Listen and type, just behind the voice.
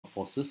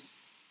forces?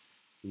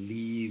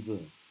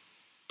 Levers.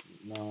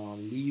 Now,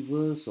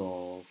 levers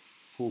or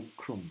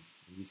fulcrum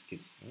in this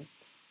case. Right?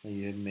 Now,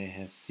 you may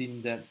have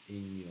seen that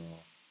in your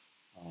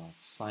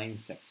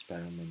science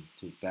experiment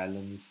to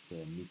balance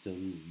the meter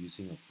rule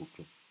using a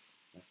fulcrum.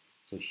 Right?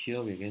 So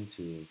here we're going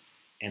to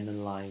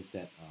analyze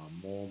that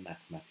more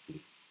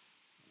mathematically.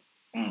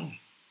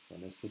 So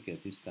let's look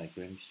at this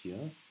diagram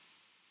here.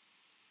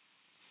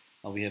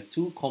 We have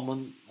two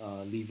common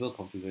lever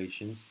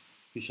configurations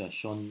which are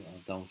shown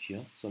down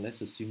here. So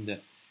let's assume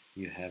that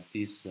you have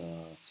this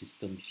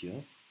system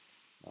here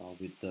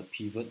with the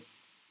pivot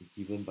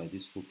given by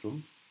this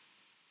fulcrum.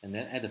 And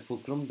then at the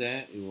fulcrum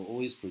there, it will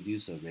always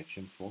produce a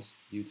reaction force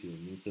due to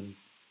Newton's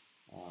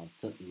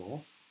third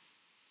law.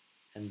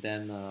 And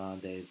then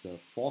there is a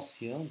force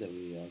here that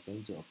we are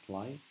going to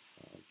apply,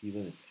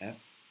 given as F.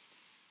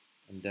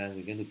 And then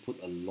we're going to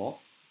put a load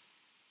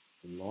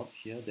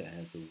here that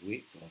has a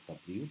weight of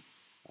W.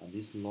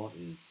 This load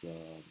is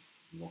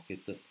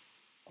located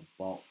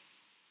about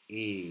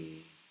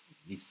A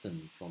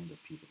distance from the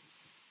pivot.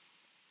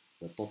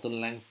 The total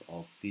length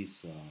of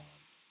this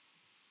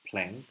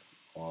plank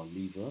or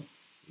lever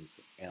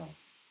is L.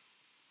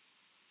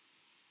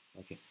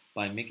 Okay,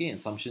 by making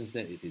assumptions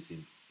that it is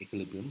in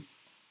equilibrium,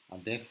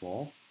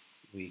 therefore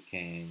we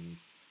can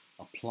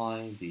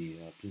apply the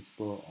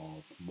principle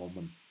of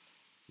moment.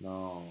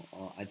 Now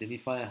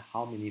identify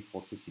how many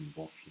forces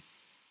involved here.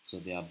 So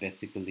they are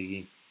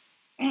basically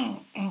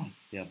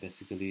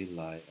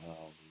like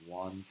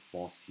one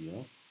force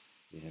here.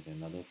 We have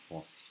another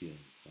force here.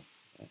 So,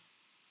 right?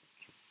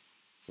 Okay.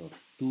 So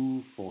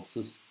two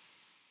forces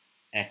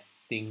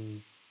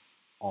acting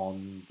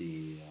on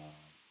the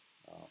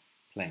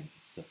plank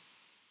itself.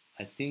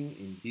 I think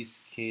in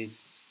this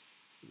case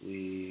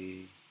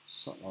we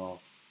sort of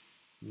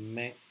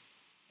make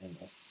an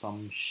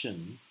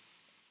assumption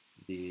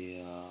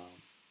the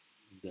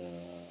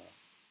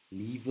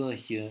lever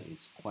here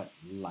is quite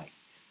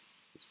light.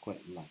 It's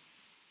quite light.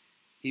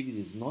 If it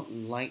is not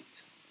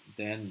light,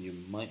 then you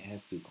might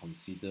have to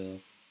consider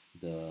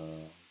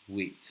the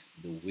weight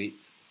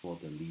for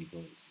the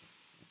lever itself.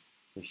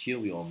 So here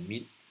we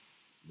omit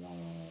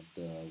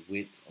the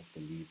weight of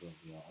the lever.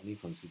 We are only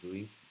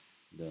considering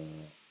the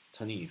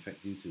turning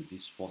effect due to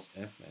this force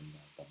F and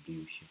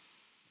W here.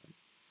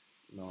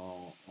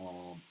 Now,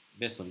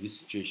 based on this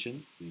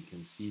situation, we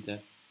can see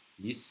that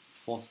this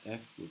force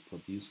F will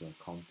produce a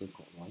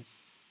counterclockwise,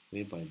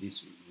 whereby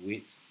this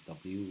weight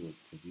W will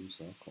produce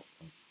a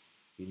clockwise.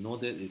 We know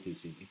that it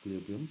is in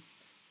equilibrium,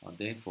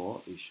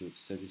 therefore it should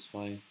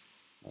satisfy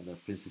the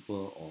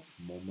principle of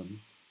moment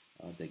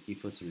that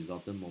gives us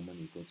resultant moment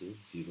equal to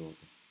 0.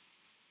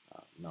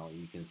 Now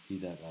you can see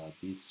that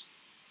this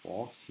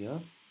force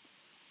here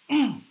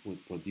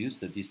would produce,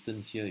 the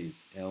distance here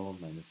is L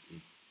minus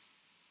A.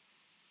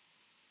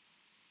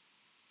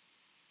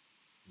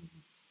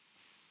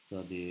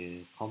 So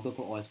the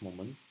counterclockwise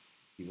moment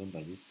given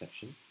by this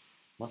section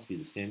must be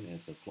the same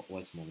as a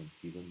clockwise moment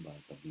given by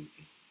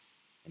WA.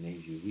 And then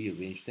if you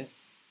rearrange that,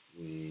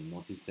 we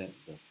notice that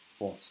the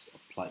force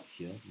applied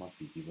here must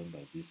be given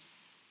by this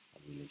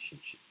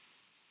relationship.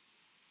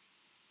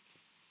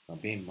 Now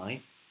bear in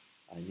mind,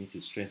 I need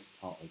to stress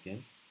out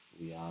again,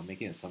 we are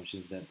making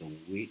assumptions that the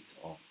weight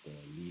of the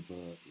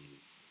lever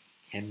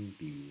can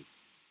be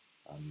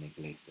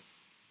neglected.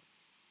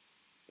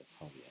 That's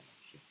how we end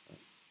up here. Right?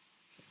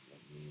 Okay,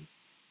 let me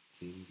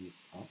clean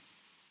this up.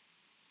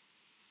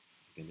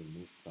 I'm going to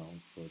move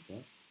down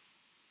further.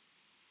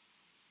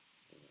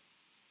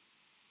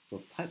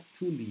 So type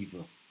 2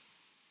 lever.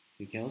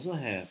 We can also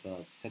have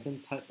a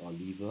second type of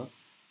lever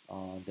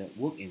that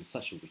work in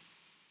such a way,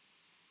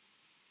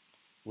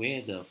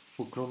 where the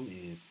fulcrum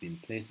is being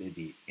placed at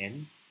the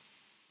end.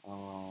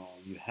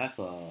 You have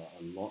a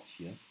load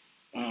here,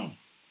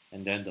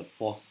 and then the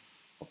force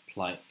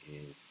applied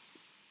is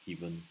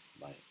given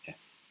by F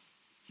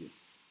here.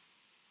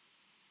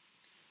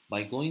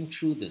 By going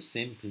through the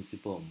same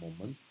principle of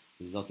moment,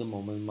 the resultant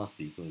moment must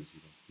be equal to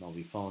 0. Now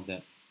we found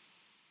that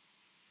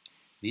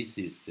this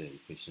is the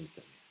equations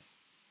that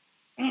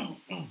we have.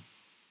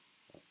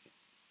 Okay.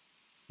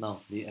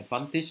 Now the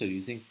advantage of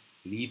using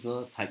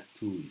lever type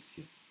 2 is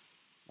here.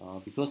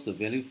 Because the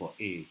value for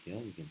A here,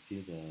 you can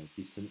see the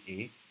distance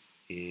A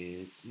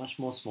is much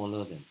more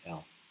smaller than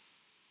L.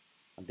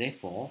 And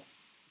therefore,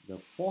 the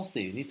force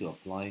that you need to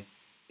apply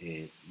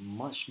is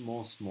much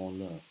more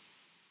smaller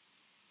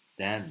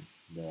than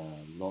the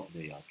load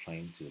that you are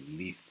trying to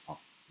lift up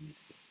in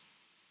this case.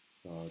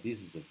 So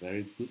this is a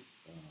very good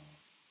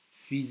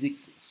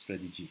physics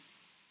strategy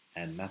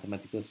and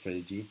mathematical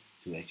strategy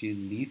to actually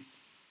lift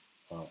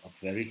a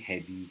very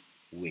heavy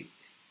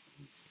weight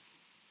in this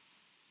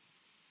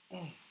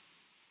case.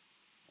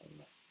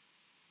 Alright.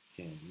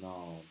 Okay,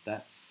 now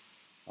that's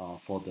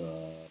for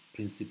the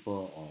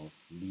principle of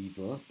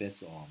lever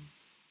based on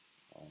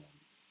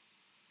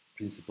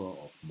principle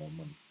of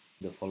moment.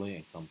 The following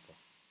example.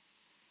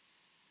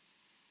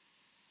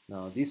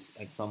 Now this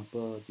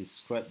example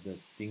describes the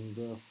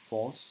single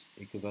force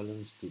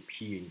equivalence to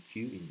P and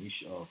Q in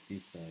each of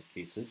these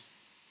cases.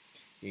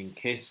 in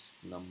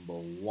case number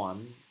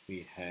 1,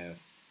 we have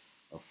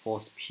a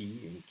force P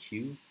in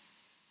Q,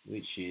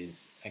 which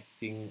is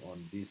acting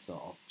on this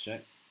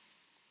object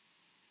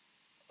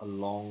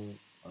along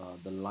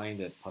the line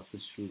that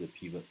passes through the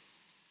pivot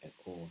at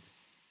O.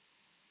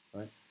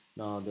 Right?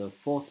 Now the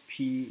force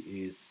P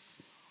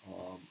is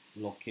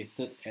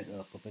located at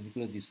a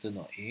perpendicular distance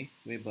of A,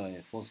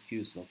 whereby force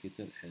Q is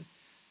located at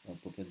a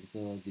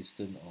perpendicular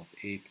distance of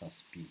A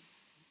plus B.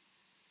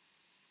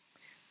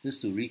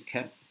 Just to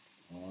recap,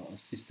 a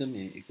system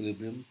in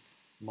equilibrium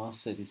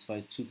must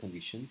satisfy two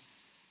conditions.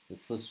 The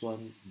first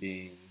one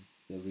being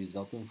the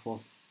resultant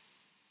force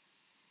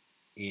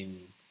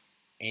in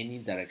any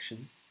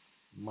direction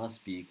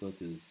must be equal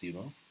to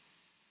 0.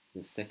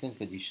 The second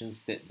condition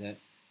states that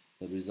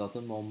the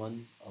resultant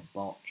moment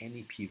about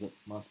any pivot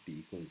must be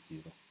equal to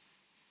 0.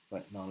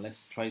 Right, now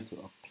let's try to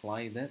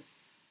apply that.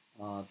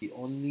 The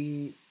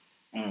only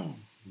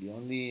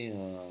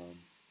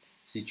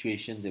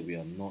situation that we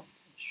are not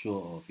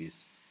sure of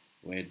is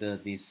whether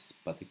this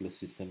particular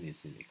system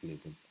is in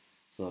equilibrium.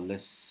 So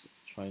let's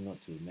try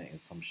not to make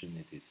assumption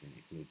it is in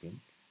equilibrium.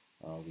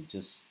 We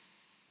just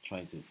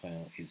try to find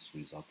out its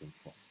resultant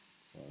force.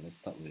 So let's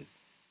start with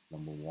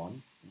number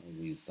 1,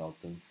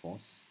 resultant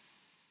force.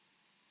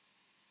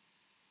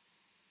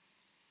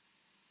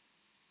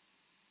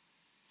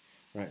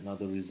 Right, now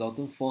the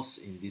resultant force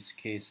in this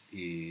case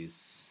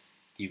is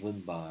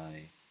given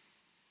by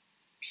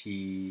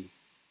P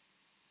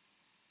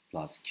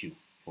plus Q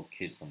for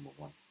case number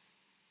 1.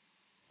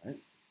 Right.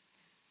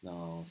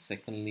 Now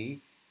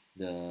secondly,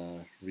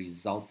 the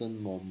resultant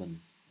moment.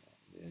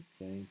 We are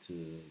going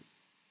to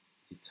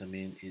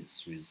determine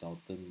its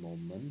resultant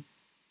moment.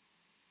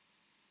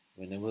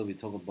 Whenever we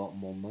talk about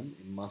moment,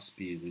 it must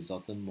be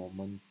resultant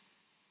moment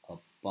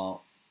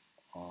about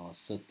a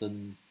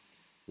certain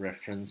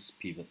reference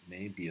pivot.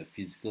 Maybe a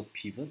physical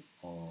pivot,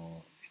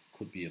 or it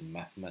could be a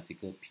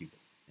mathematical pivot.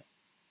 Yeah.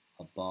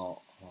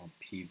 About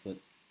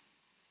pivot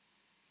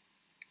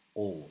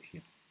O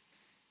here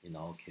in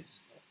our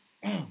case.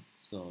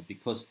 So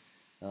because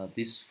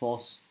this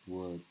force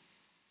would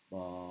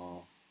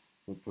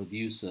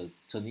produce a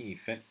turning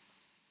effect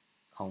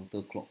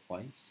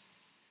counterclockwise,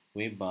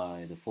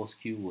 whereby the force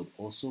Q would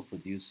also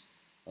produce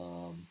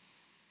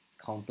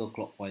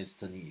counterclockwise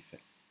turning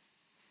effect.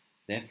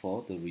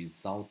 Therefore, the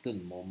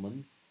resultant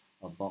moment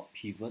about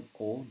pivot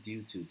O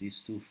due to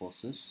these two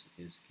forces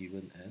is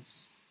given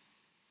as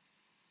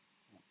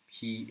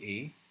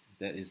PA,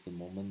 that is the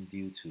moment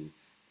due to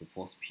the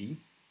force P,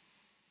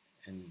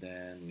 and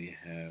then we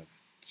have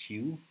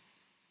Q,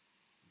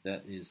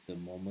 that is the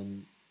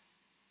moment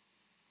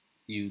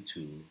due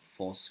to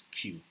force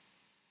Q,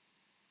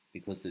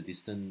 because the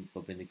distance,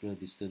 perpendicular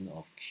distance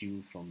of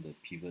Q from the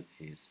pivot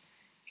is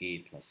A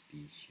plus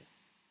B here.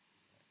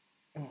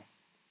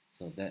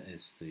 So that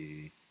is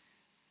the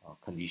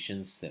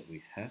conditions that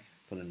we have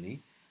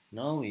currently.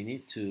 Now we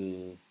need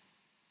to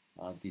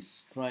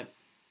describe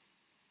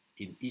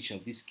in each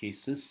of these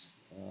cases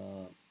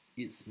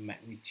its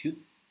magnitude.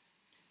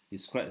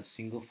 Describe a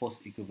single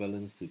force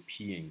equivalence to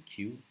P and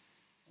Q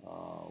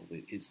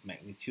with its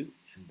magnitude,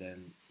 and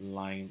then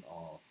line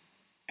of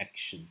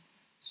action.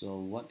 So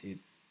what it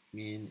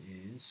means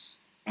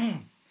is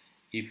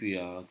if we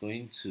are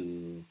going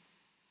to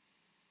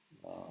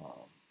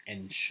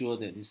ensure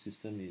that this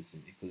system is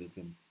in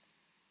equilibrium,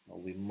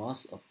 we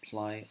must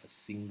apply a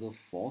single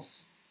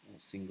force. A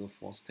single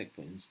force, take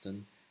for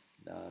instance,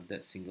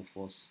 that single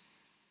force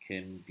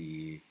can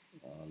be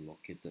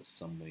located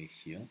somewhere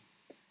here.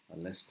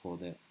 Let's call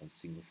that a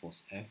single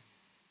force F.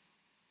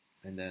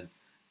 And then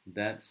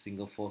that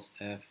single force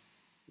F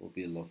will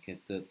be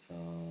located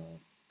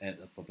at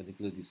a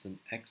perpendicular distance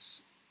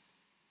x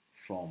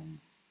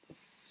from the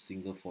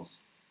single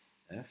force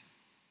F.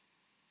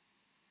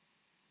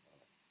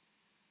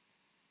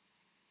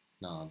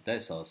 Now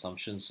that's our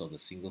assumptions of the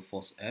single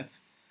force F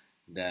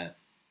that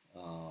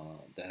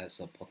has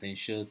a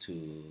potential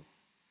to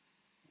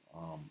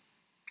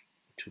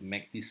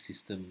make this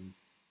system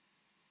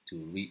to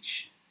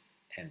reach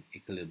an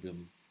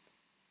equilibrium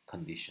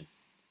condition.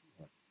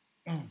 Right.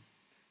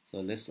 So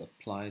let's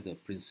apply the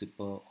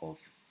principle of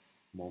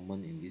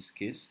moment in this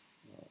case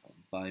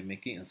by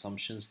making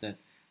assumptions that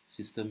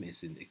system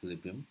is in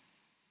equilibrium.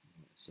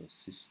 So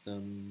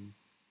system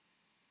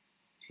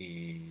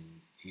in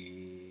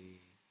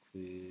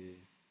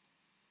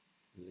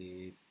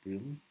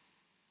equilibrium.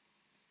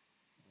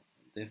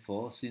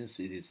 Therefore, since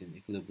it is in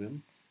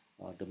equilibrium,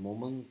 the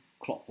moment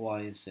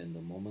clockwise and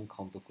the moment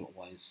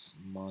counterclockwise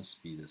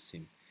must be the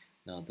same.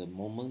 Now the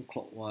moment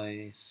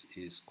clockwise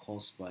is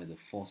caused by the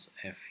force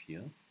F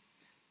here.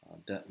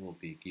 That will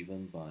be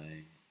given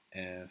by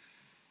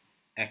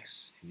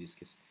Fx in this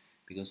case,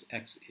 because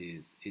x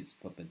is its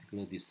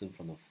perpendicular distance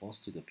from the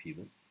force to the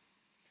pivot.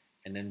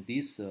 And then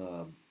this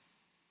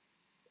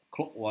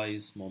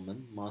clockwise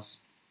moment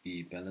must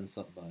be balanced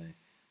up by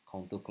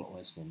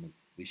counterclockwise moment,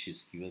 which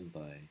is given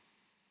by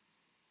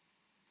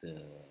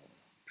the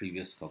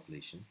previous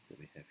calculations that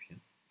we have here.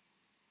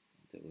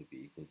 That will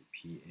be equal to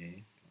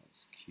PA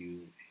plus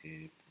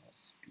QA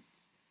plus B.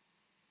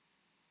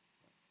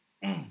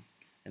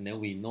 And then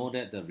we know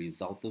that the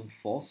resultant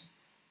force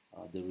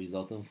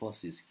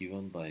is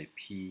given by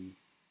P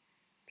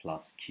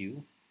plus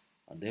Q.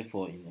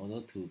 Therefore, in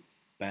order to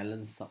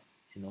balance up,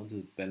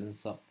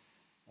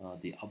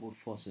 the upward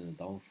force and the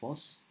downward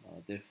force,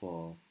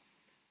 therefore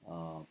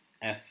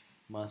F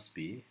must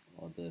be,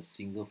 or the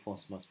single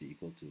force must be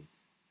equal to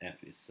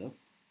F itself.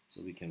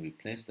 So we can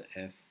replace the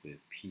F with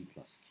P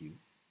plus Q.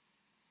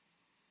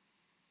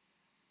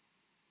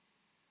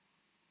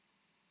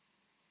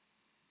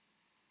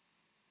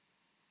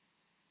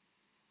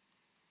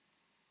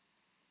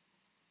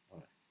 All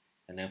right.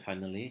 And then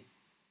finally,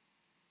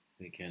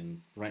 we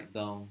can write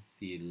down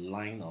the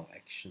line of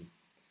action.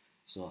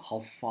 So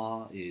how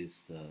far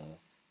is the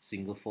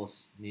single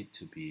force need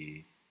to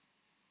be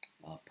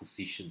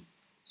positioned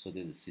so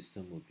that the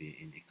system will be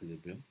in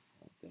equilibrium?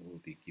 That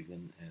will be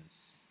given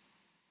as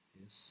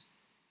this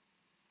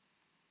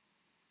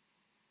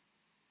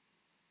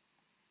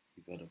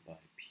divided by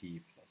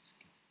P plus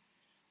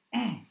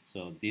Q.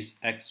 So this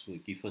X will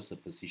give us the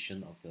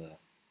position of the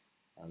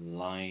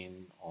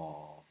line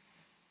of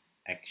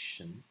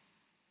action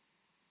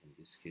in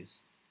this case.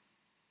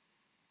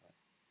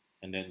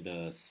 And then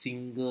the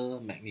single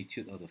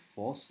magnitude of the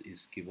force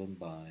is given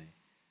by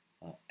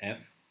F,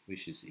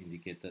 which is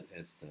indicated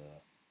as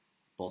the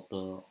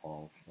total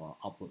of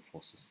upward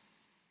forces,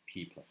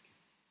 P plus Q.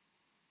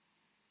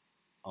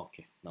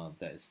 Okay, now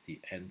that is the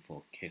end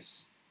for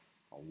case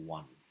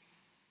 1.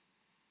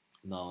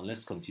 Now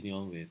let's continue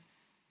on with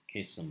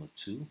case number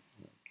 2.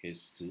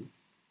 Case 2.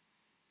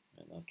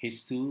 And,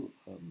 case 2,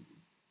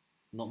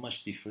 not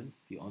much different.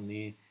 The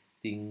only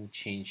thing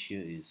changed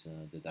here is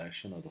the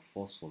direction of the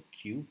force for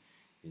Q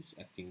is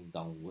acting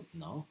downward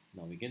now.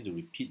 Now we're going to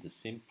repeat the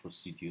same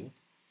procedure.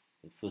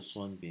 The first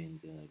one being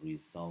the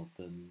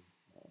resultant,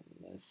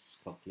 let's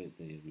calculate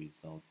the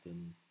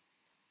resultant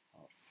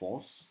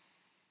force.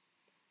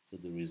 So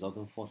the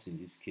resultant force in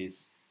this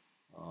case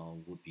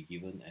would be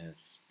given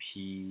as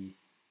P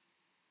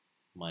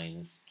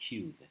minus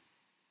Q then,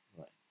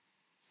 right?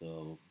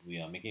 So we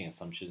are making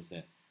assumptions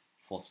that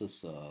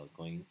forces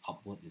going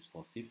upward is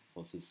positive,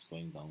 forces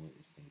going downward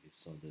is negative.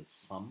 So the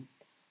sum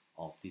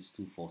of these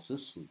two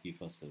forces will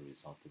give us the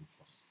resultant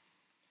force.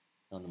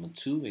 Now number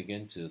 2, we're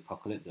going to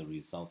calculate the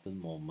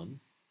resultant moment.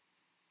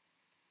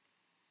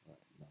 Right,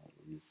 now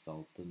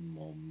resultant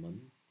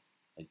moment,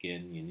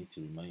 again you need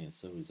to remind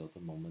yourself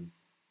resultant moment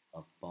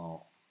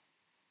about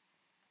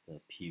the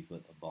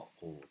pivot about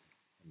O.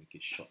 I'll make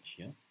it short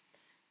here.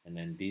 And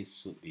then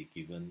this would be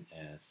given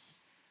as,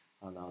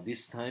 now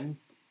this time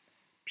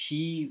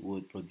P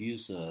would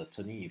produce a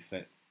turning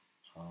effect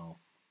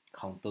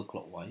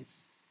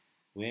counterclockwise,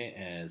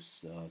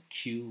 whereas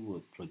Q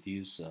would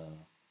produce a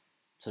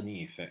turning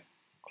effect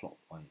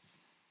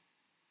clockwise.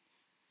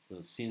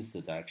 So since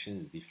the direction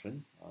is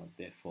different,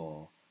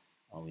 therefore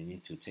we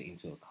need to take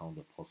into account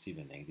the positive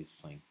and negative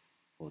sign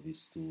for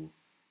these two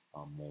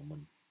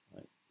moments.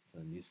 Right? So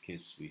in this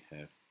case, we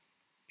have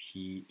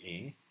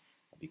PA,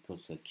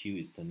 because Q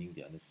is turning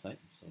the other side,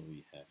 so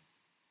we have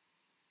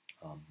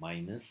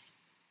minus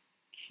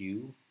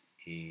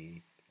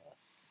QA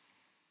plus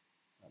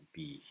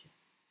B here.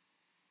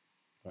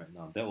 Right,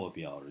 now that will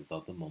be our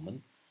resultant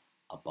moment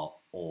about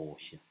O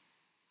here.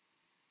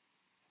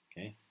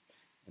 Okay,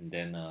 and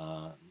then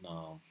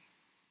now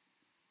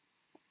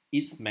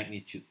its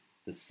magnitude,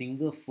 the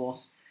single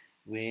force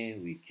where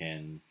we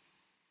can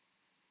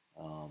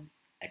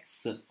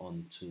exert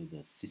onto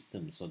the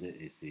system so that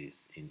it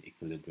is in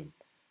equilibrium.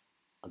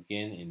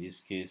 Again, in this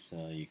case,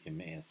 you can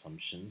make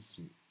assumptions,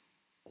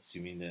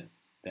 assuming that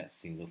that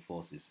single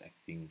force is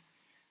acting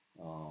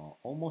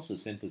almost the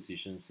same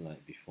positions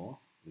like before.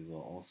 We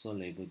will also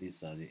label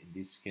this, in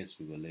this case,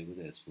 we will label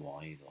it as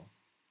Y though.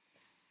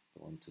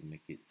 Don't want to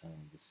make it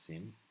the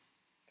same.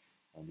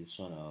 This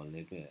one I'll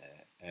label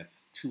it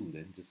F2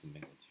 then, just to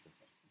make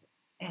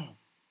a difference.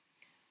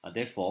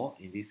 Therefore,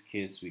 in this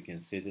case, we can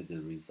say that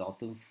the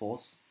resultant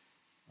force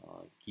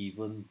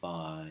given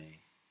by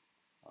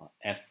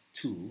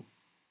F2,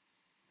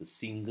 the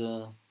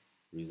single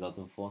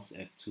resultant force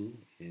F2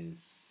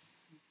 is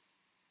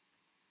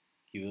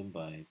given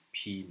by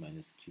P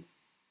minus Q.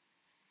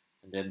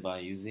 And then by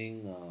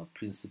using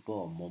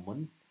principle of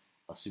moment,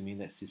 assuming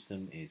that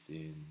system is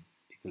in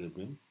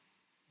equilibrium,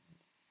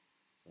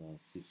 so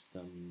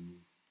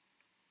system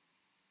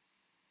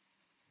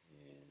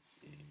is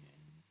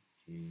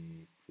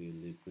in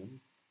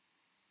equilibrium.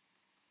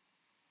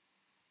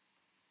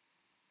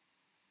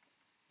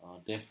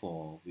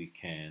 Therefore, we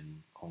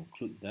can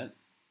conclude that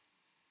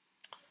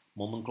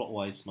moment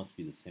clockwise must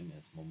be the same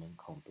as moment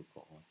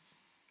counterclockwise.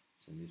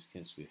 So in this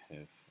case, we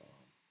have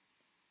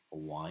a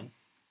Y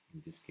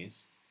in this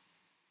case,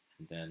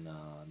 and then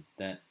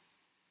that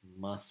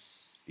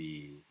must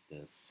be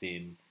the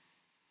same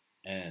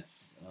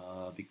as,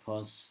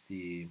 because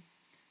the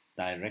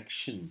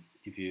direction,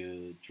 if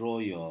you draw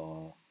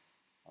your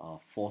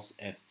force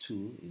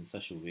F2 in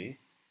such a way,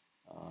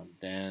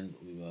 then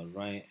we will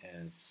write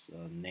as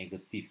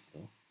negative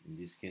though. In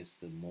this case,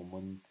 the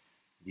moment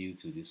due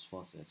to this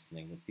force as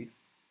negative.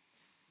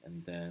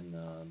 and then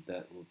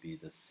that would be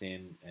the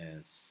same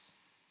as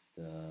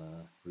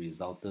the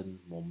resultant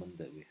moment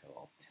that we have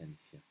obtained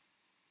here,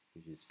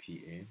 which is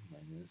PA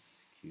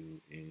minus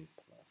QA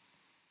plus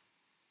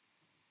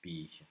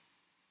B here.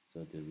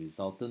 So the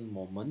resultant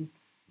moment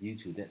due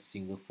to that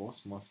single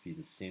force must be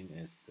the same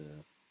as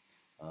the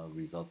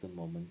resultant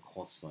moment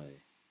caused by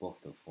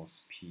both the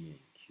force P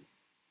and Q.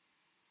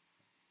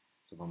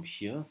 So from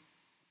here,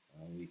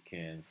 we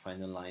can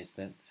finalize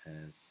that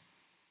as,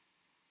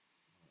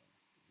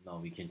 now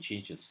we can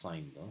change the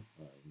sign though.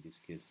 In this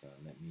case,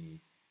 let me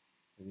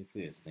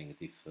put it as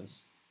negative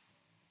first.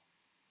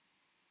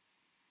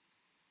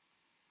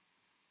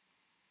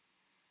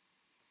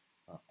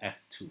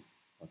 F2.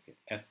 Okay,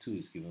 F2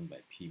 is given by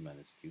P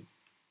minus Q.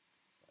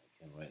 So I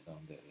can write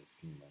down that as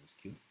P minus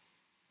Q.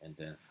 And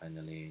then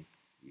finally,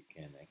 you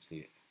can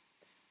actually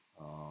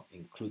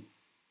include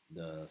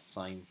the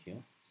sign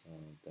here. So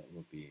that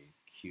will be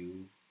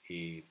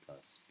QA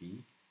plus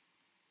B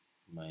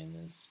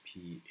minus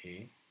PA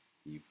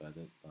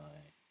divided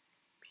by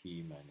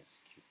P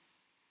minus Q.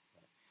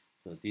 Right.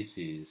 So this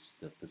is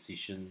the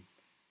position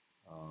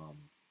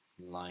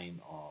line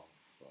of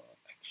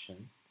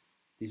action.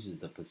 This is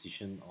the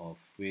position of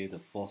where the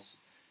force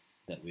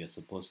that we are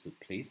supposed to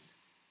place.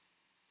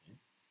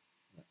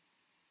 Okay.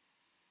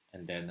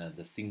 And then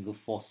the single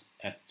force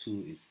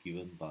F2 is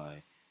given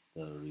by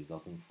the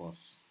resultant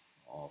force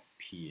of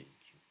P and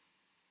Q.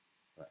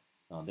 Right.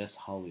 Now that's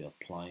how we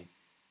apply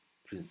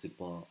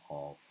principle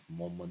of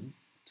moment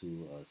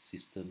to a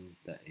system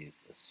that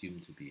is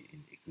assumed to be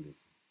in equilibrium.